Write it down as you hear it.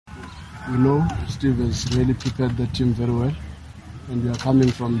We know Steve has really prepared the team very well, and we are coming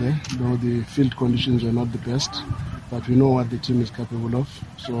from there, though the field conditions were not the best, but we know what the team is capable of.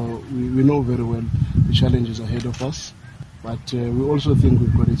 So we know very well the challenges ahead of us, but we also think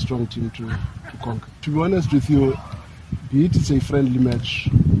we've got a strong team to conquer. To be honest with you, be it it's a friendly match,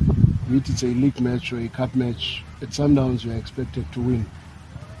 be it it's a league match or a cup match, at Sundowns we are expected to win.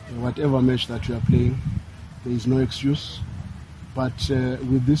 Whatever match that we are playing, there is no excuse. But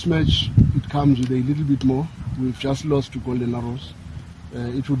with this match, it comes with a little bit more. We've just lost to Golden Arrows.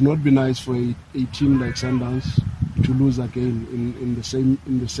 It would not be nice for a team like Sundowns to lose again in the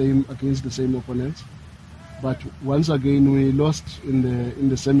same against the same opponents. But once again, we lost in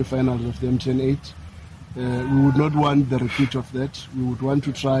the semi-finals of the M10-8. We would not want the repeat of that. We would want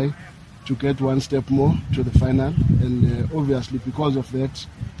to try to get one step more to the final, and obviously because of that,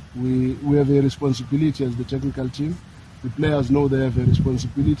 we have a responsibility as the technical team. The players know they have a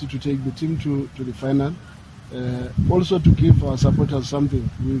responsibility to take the team to the final. Also to give our supporters something.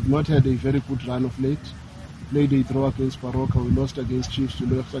 We've not had a very good run of late. We played a draw against Paroka, we lost against Chiefs,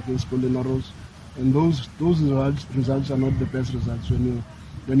 we lost against Golden Arrows. And those results are not the best results when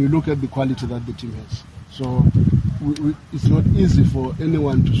you look at the quality that the team has. So it's not easy for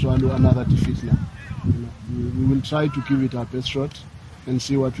anyone to swallow another defeat now. We will try to give it our best shot and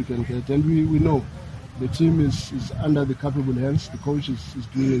see what we can get. And we know the team is under the capable hands. The coach is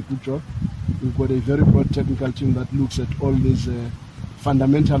doing a good job. We've got a very broad technical team that looks at all these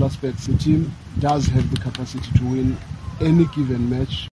fundamental aspects. The team does have the capacity to win any given match.